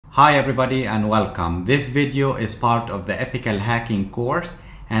Hi everybody and welcome. This video is part of the ethical hacking course,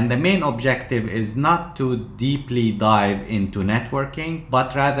 and the main objective is not to deeply dive into networking,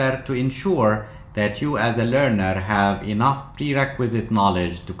 but rather to ensure that you as a learner have enough prerequisite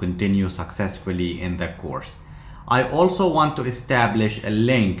knowledge to continue successfully in the course. I also want to establish a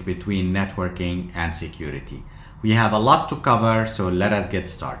link between networking and security. We have a lot to cover, so let us get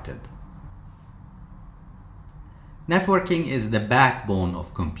started. Networking is the backbone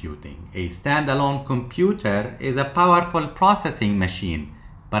of computing. A standalone computer is a powerful processing machine,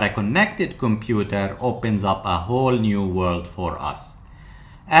 but a connected computer opens up a whole new world for us.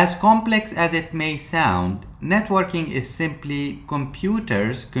 As complex as it may sound, networking is simply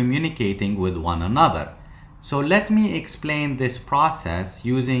computers communicating with one another. So let me explain this process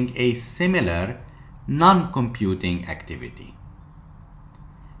using a similar non-computing activity.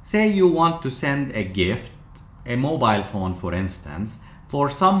 Say you want to send a gift, a mobile phone for instance, for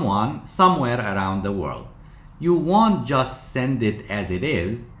someone somewhere around the world. You won't just send it as it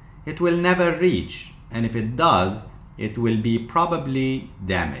is. It will never reach, and if it does, it will be probably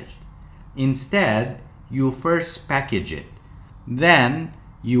damaged. Instead, you first package it. Then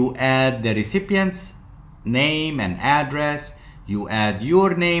you add the recipient's name and address. You add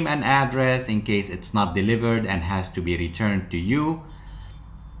your name and address in case it's not delivered and has to be returned to you.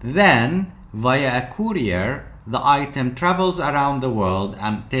 Then, via a courier, the item travels around the world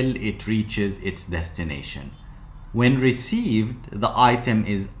until it reaches its destination. When received, the item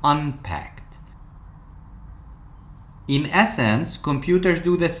is unpacked. In essence, computers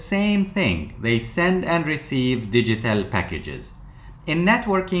do the same thing. They send and receive digital packages. In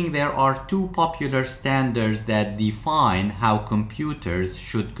networking, there are two popular standards that define how computers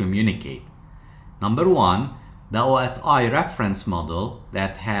should communicate. Number one, the OSI reference model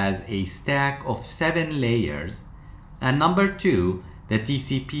that has a stack of 7 layers, and number two, the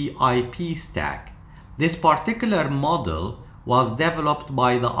TCP/IP stack. This particular model was developed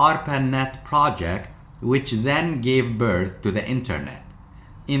by the ARPANET project, which then gave birth to the internet.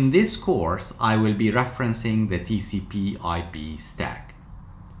 In this course, I will be referencing the TCP/IP stack.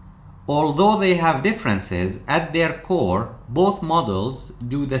 Although they have differences, at their core, both models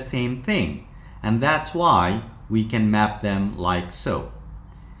do the same thing, and that's why we can map them like so.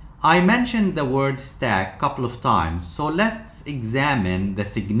 I mentioned the word stack a couple of times, so let's examine the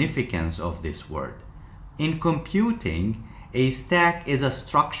significance of this word. In computing, a stack is a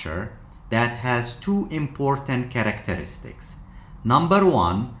structure that has two important characteristics. Number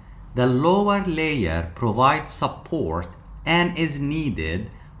one, the lower layer provides support and is needed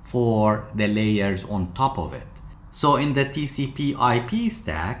for the layers on top of it. So in the TCP/IP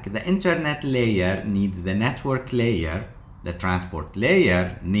stack, the internet layer needs the network layer, the transport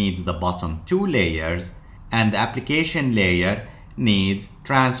layer needs the bottom two layers, and the application layer needs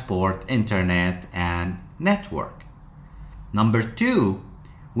transport, internet, and network. Number two,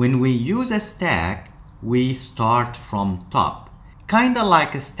 when we use a stack, we start from top, kinda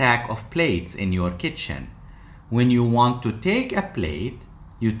like a stack of plates in your kitchen. When you want to take a plate,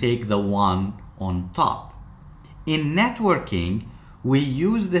 you take the one on top. In networking, we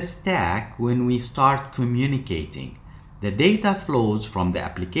use the stack when we start communicating. The data flows from the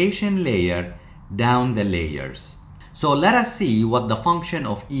application layer down the layers. So let us see what the function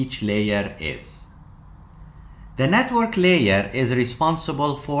of each layer is. The network layer is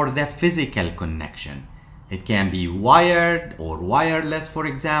responsible for the physical connection. It can be wired or wireless, for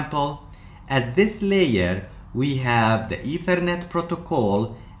example. At this layer, we have the Ethernet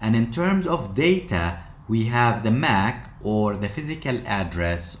protocol, and in terms of data, we have the MAC or the physical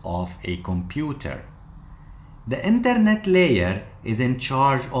address of a computer. The internet layer is in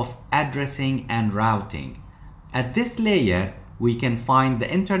charge of addressing and routing. At this layer, we can find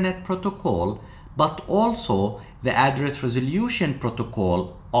the internet protocol, but also the address resolution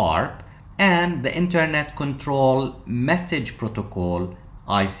protocol, ARP, and the internet control message protocol,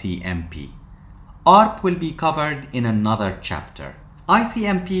 ICMP. ARP will be covered in another chapter.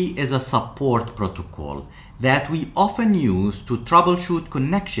 ICMP is a support protocol that we often use to troubleshoot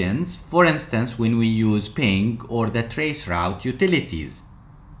connections, for instance when we use ping or the traceroute utilities.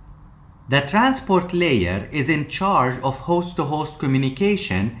 The transport layer is in charge of host-to-host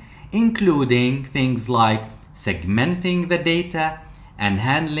communication, including things like segmenting the data and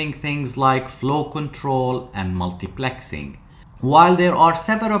handling things like flow control and multiplexing. While there are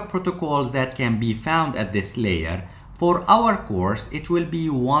several protocols that can be found at this layer, for our course, it will be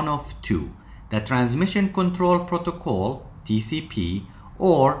one of two, the Transmission Control Protocol, TCP,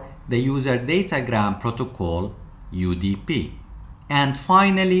 or the User Datagram Protocol, UDP. And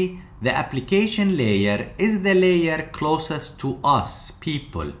finally, the application layer is the layer closest to us,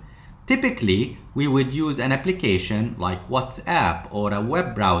 people. Typically, we would use an application like WhatsApp or a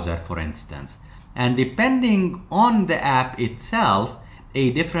web browser, for instance. And depending on the app itself,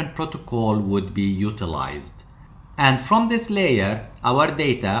 a different protocol would be utilized. And from this layer, our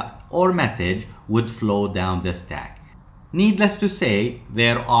data or message would flow down the stack. Needless to say,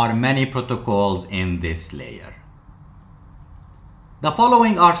 there are many protocols in this layer. The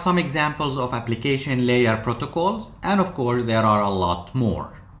following are some examples of application layer protocols, and of course there are a lot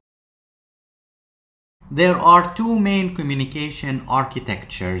more. There are two main communication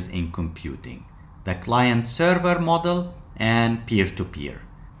architectures in computing: the client-server model and peer-to-peer.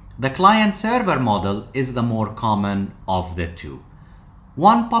 The client-server model is the more common of the two.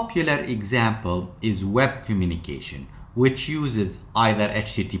 One popular example is web communication, which uses either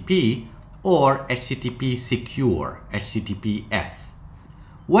HTTP or HTTP secure, HTTPS.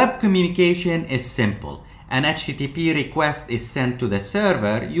 Web communication is simple. An HTTP request is sent to the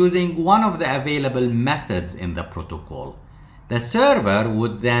server using one of the available methods in the protocol. The server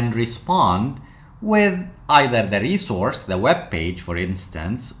would then respond with either the resource, the web page for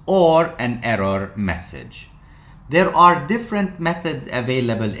instance, or an error message. There are different methods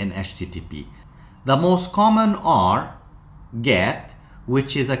available in HTTP. The most common are GET,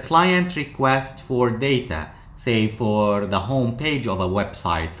 which is a client request for data, say for the home page of a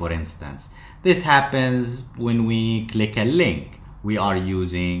website for instance. This happens when we click a link. We are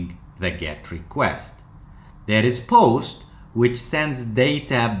using the GET request. There is POST, which sends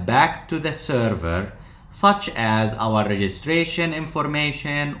data back to the server, such as our registration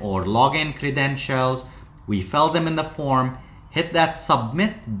information or login credentials. We fill them in the form, hit that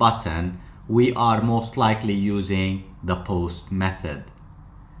submit button. We are most likely using the POST method.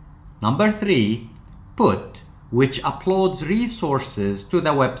 Number 3, PUT, which uploads resources to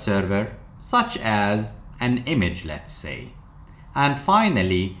the web server, such as an image, let's say. And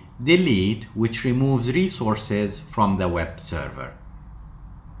finally, delete, which removes resources from the web server.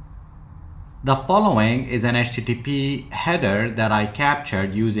 The following is an HTTP header that I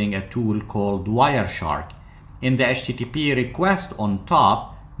captured using a tool called Wireshark. In the HTTP request on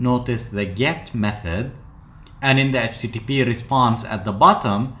top, notice the GET method, and in the HTTP response at the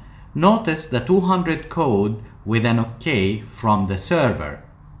bottom, notice the 200 code with an OK from the server.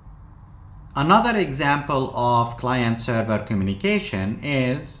 Another example of client-server communication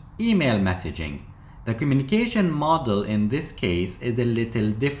is email messaging. The communication model in this case is a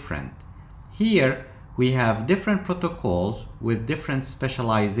little different. Here we have different protocols with different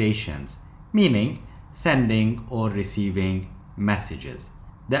specializations, meaning sending or receiving messages.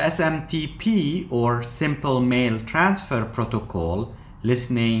 The SMTP or Simple Mail Transfer Protocol,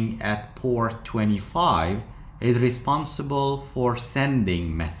 listening at port 25, is responsible for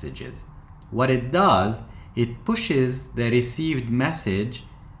sending messages. What it does, it pushes the received message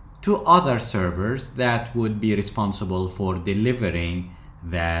to other servers that would be responsible for delivering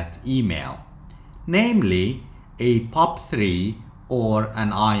that email, namely a POP3 or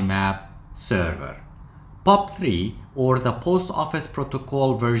an IMAP server. POP3, or the Post Office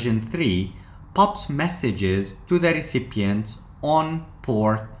Protocol version 3, pops messages to the recipient on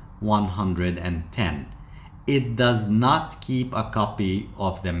port 110. It does not keep a copy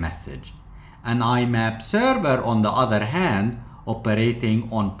of the message. An IMAP server, on the other hand, operating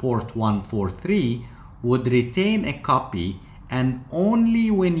on port 143, would retain a copy, and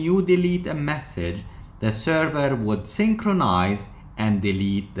only when you delete a message, the server would synchronize and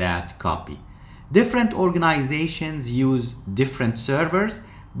delete that copy. Different organizations use different servers,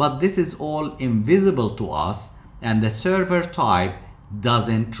 but this is all invisible to us, and the server type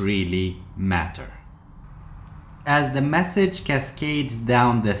doesn't really matter. As the message cascades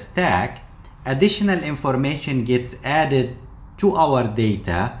down the stack, additional information gets added to our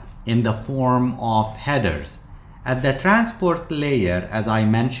data in the form of headers. At the transport layer, as I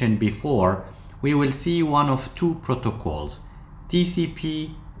mentioned before, we will see one of two protocols,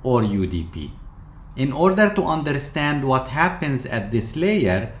 TCP or UDP. In order to understand what happens at this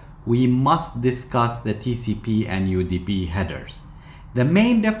layer, we must discuss the TCP and UDP headers. The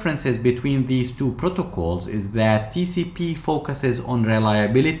main differences between these two protocols is that TCP focuses on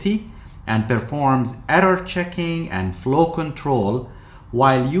reliability and performs error checking and flow control,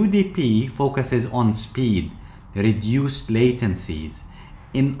 while UDP focuses on speed, reduced latencies.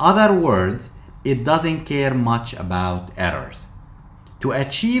 In other words, it doesn't care much about errors. To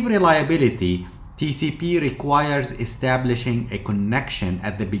achieve reliability, TCP requires establishing a connection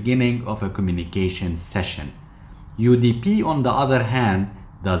at the beginning of a communication session. UDP, on the other hand,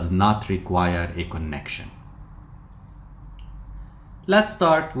 does not require a connection. Let's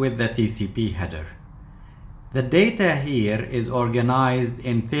start with the TCP header. The data here is organized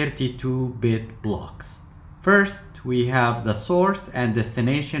in 32-bit blocks. First, we have the source and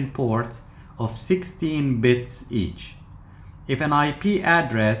destination ports of 16 bits each. If an IP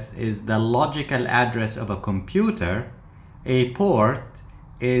address is the logical address of a computer, a port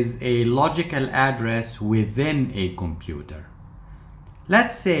is a logical address within a computer.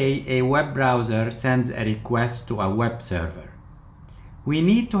 Let's say a web browser sends a request to a web server. We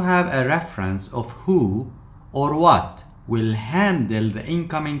need to have a reference of who or what will handle the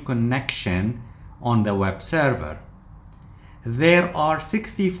incoming connection on the web server. There are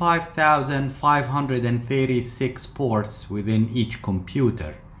 65,536 ports within each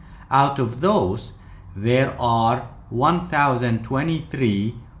computer. Out of those, there are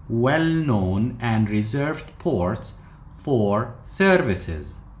 1,023 well-known and reserved ports for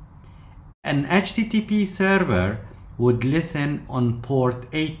services. An HTTP server would listen on port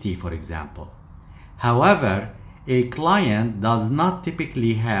 80, for example. However, a client does not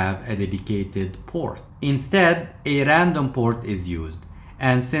typically have a dedicated port. Instead, a random port is used.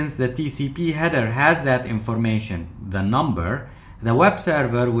 And since the TCP header has that information, the number, the web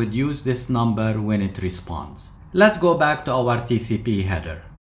server would use this number when it responds. Let's go back to our TCP header.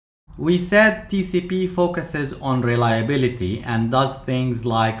 We said TCP focuses on reliability and does things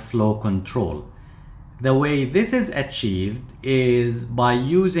like flow control. The way this is achieved is by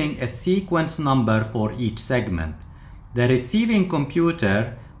using a sequence number for each segment. The receiving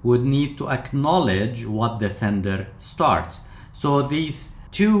computer would need to acknowledge what the sender starts. So these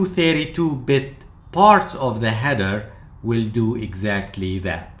two 32-bit parts of the header will do exactly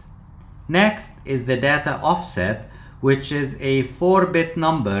that. Next is the data offset, which is a 4-bit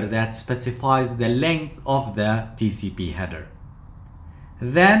number that specifies the length of the TCP header.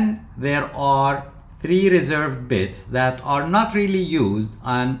 Then there are 3 reserved bits that are not really used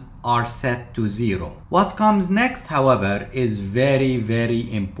and are set to 0. What comes next, however, is very,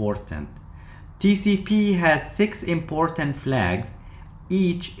 very important. TCP has 6 important flags.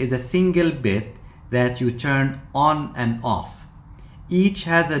 Each is a single bit that you turn on and off. Each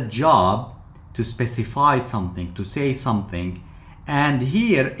has a job to specify something, to say something, and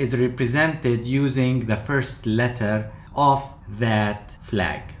here is represented using the first letter of that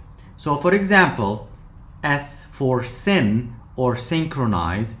flag. So for example, S for syn or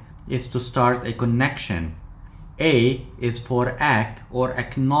synchronize is to start a connection. A is for ACK or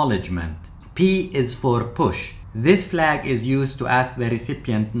acknowledgement. P is for push. This flag is used to ask the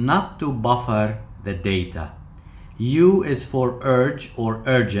recipient not to buffer the data. U is for urge or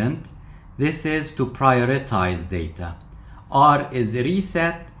urgent. This is to prioritize data. R is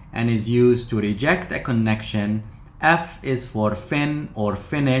reset and is used to reject a connection. F is for fin or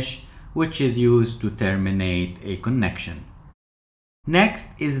finish, which is used to terminate a connection.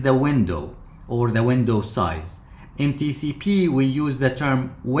 Next is the window or the window size. In TCP, we use the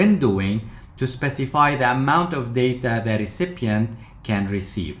term windowing to specify the amount of data the recipient can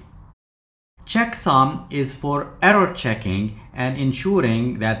receive. Checksum is for error checking and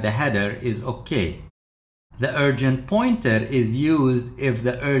ensuring that the header is okay. The urgent pointer is used if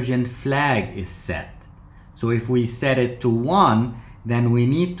the urgent flag is set. So if we set it to 1, then we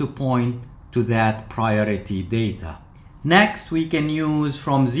need to point to that priority data. Next, we can use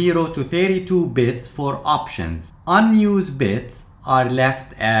from 0 to 32 bits for options. Unused bits are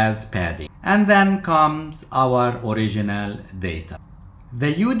left as padding. And then comes our original data.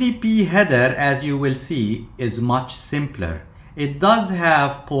 The UDP header, as you will see, is much simpler. It does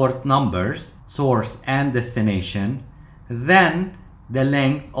have port numbers, source and destination, then the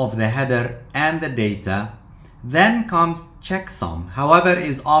length of the header and the data, then comes checksum, however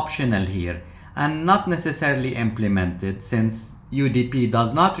is optional here and not necessarily implemented since UDP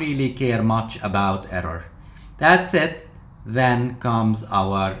does not really care much about error. That's it. Then comes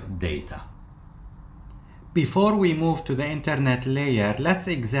our data. Before we move to the internet layer, let's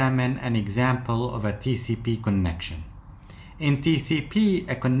examine an example of a TCP connection. In TCP,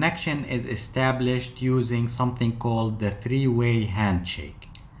 a connection is established using something called the three-way handshake.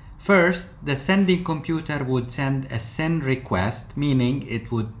 First, the sending computer would send a SYN request, meaning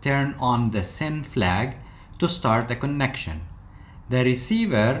it would turn on the SYN flag to start a connection. The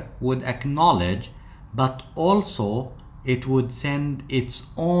receiver would acknowledge, but also it would send its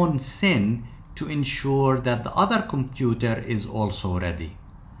own SYN to ensure that the other computer is also ready.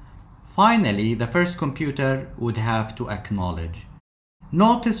 Finally, the first computer would have to acknowledge.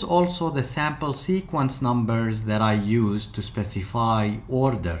 Notice also the sample sequence numbers that I used to specify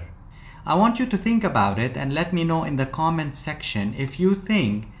order. I want you to think about it and let me know in the comment section if you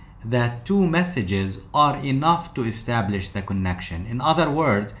think that two messages are enough to establish the connection. In other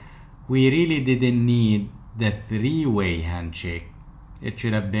words, we really didn't need the three-way handshake. It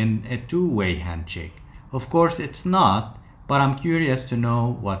should have been a two-way handshake. Of course, it's not, but I'm curious to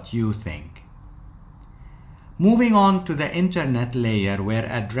know what you think. Moving on to the internet layer where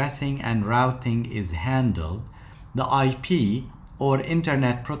addressing and routing is handled, the IP or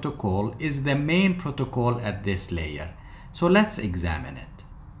Internet Protocol is the main protocol at this layer. So let's examine it.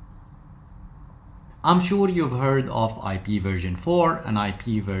 I'm sure you've heard of IP version 4 and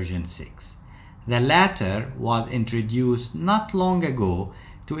IP version 6. The latter was introduced not long ago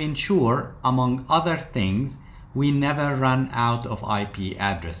to ensure, among other things, we never run out of IP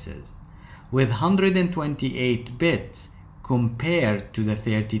addresses. With 128 bits compared to the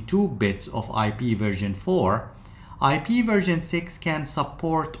 32 bits of IP version 4, IP version 6 can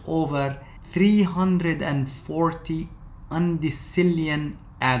support over 340 undecillion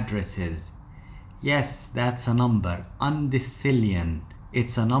addresses. Yes, that's a number, undecillion.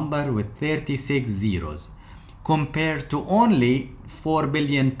 It's a number with 36 zeros, compared to only 4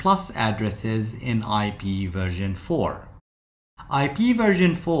 billion plus addresses in IP version 4. IP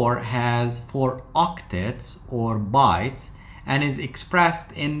version 4 has 4 octets or bytes and is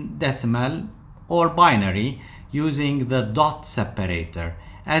expressed in decimal or binary using the dot separator,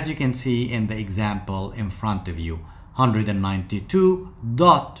 as you can see in the example in front of you,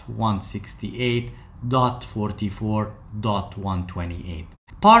 192.168.44.128.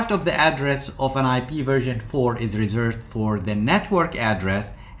 Part of the address of an IP version 4 is reserved for the network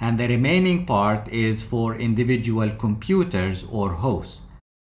address, and the remaining part is for individual computers or hosts.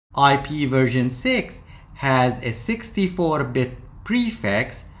 IP version 6 has a 64-bit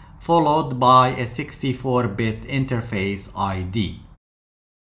prefix followed by a 64-bit interface ID.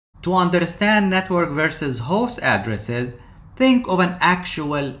 To understand network versus host addresses, think of an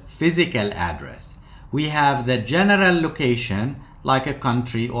actual physical address. We have the general location, like a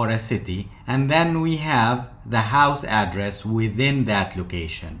country or a city, and then we have the house address within that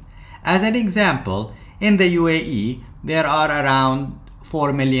location. As an example, in the UAE, there are around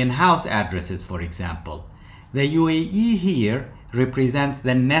 4 million house addresses, for example. The UAE here represents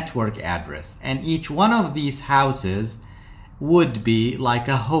the network address, and each one of these houses would be like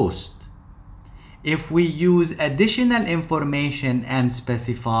a host. If we use additional information and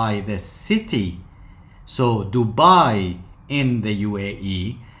specify the city, so Dubai in the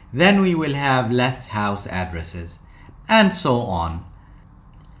UAE, then we will have less house addresses, and so on.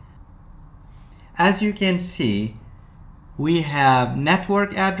 As you can see, we have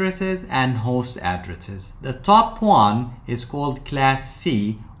network addresses and host addresses. The top one is called class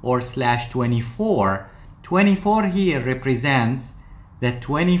C or /24. 24 here represents the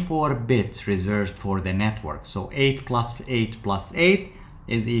 24 bits reserved for the network. So 8 plus 8 plus 8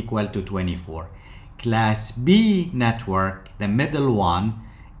 is equal to 24. Class B network, the middle one,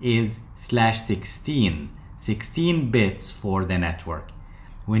 is /16. 16 bits for the network.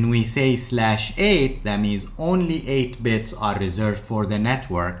 When we say /8, that means only 8 bits are reserved for the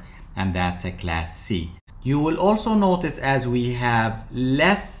network, and that's a class C. You will also notice as we have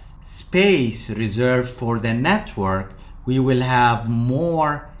less space reserved for the network, we will have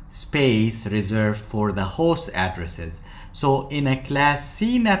more space reserved for the host addresses. So in a class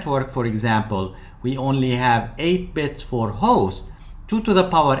C network, for example, we only have 8 bits for host. 2 to the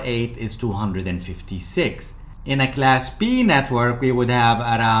power 8 is 256. In a class B network, we would have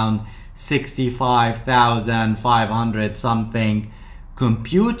around 65,500 something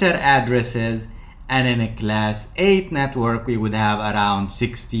computer addresses, and in a class 8 network, we would have around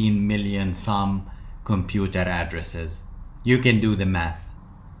 16 million some computer addresses. You can do the math.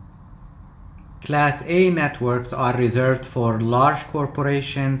 Class A networks are reserved for large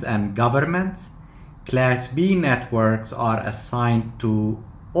corporations and governments. Class B networks are assigned to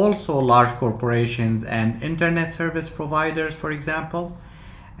also large corporations and internet service providers, for example.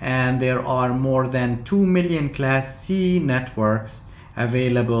 And there are more than 2 million Class C networks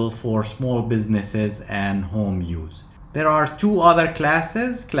available for small businesses and home use. There are 2 other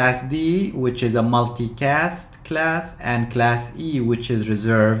classes, Class D, which is a multicast class, and Class E, which is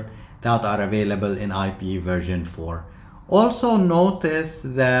reserved, that are available in IP version 4. Also notice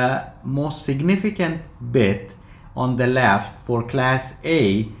the most significant bit on the left for Class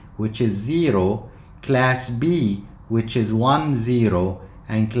A, which is 0, Class B, which is 10,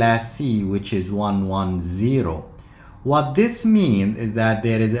 and Class C, which is 110. What this means is that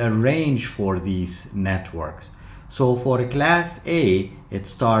there is a range for these networks. So for Class A, it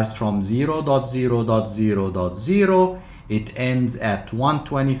starts from 0.0.0.0, it ends at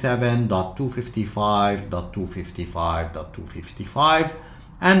 127.255.255.255,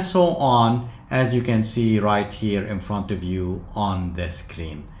 and so on, as you can see right here in front of you on the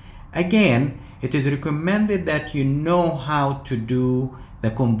screen. Again, it is recommended that you know how to do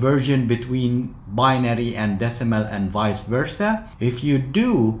the conversion between binary and decimal and vice versa. If you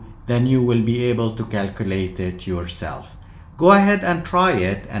do, then you will be able to calculate it yourself. Go ahead and try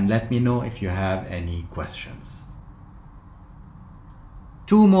it and let me know if you have any questions.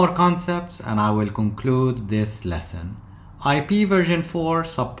 Two more concepts and I will conclude this lesson. IP version 4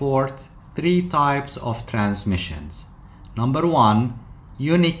 supports 3 types of transmissions. Number 1,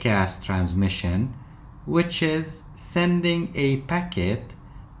 unicast transmission, which is sending a packet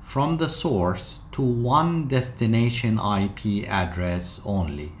from the source to one destination IP address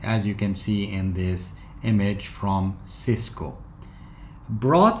only, as you can see in this image from Cisco.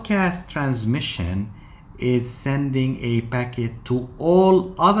 Broadcast transmission is sending a packet to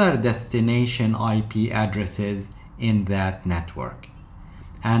all other destination IP addresses in that network.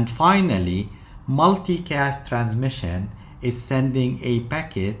 And finally, multicast transmission is sending a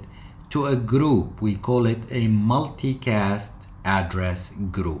packet to a group. We call it a multicast address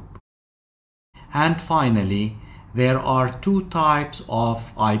group. And finally, there are 2 types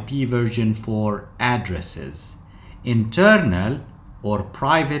of IP version 4 addresses: internal or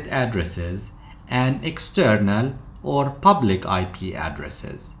private addresses and external or public IP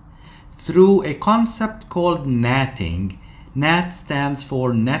addresses. Through a concept called NATing, NAT stands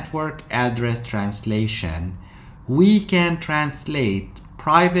for Network Address Translation, we can translate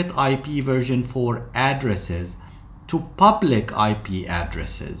private IP version 4 addresses to public IP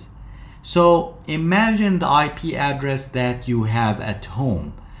addresses. So imagine the IP address that you have at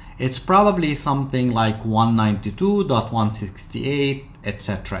home. It's probably something like 192.168,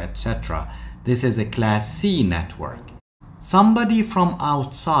 etc., etc. This is a Class C network. Somebody from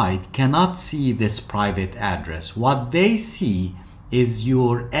outside cannot see this private address. What they see is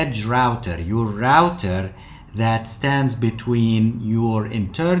your edge router, your router that stands between your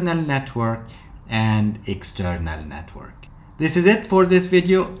internal network and external network. This is it for this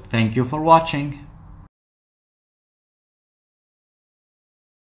video. Thank you for watching.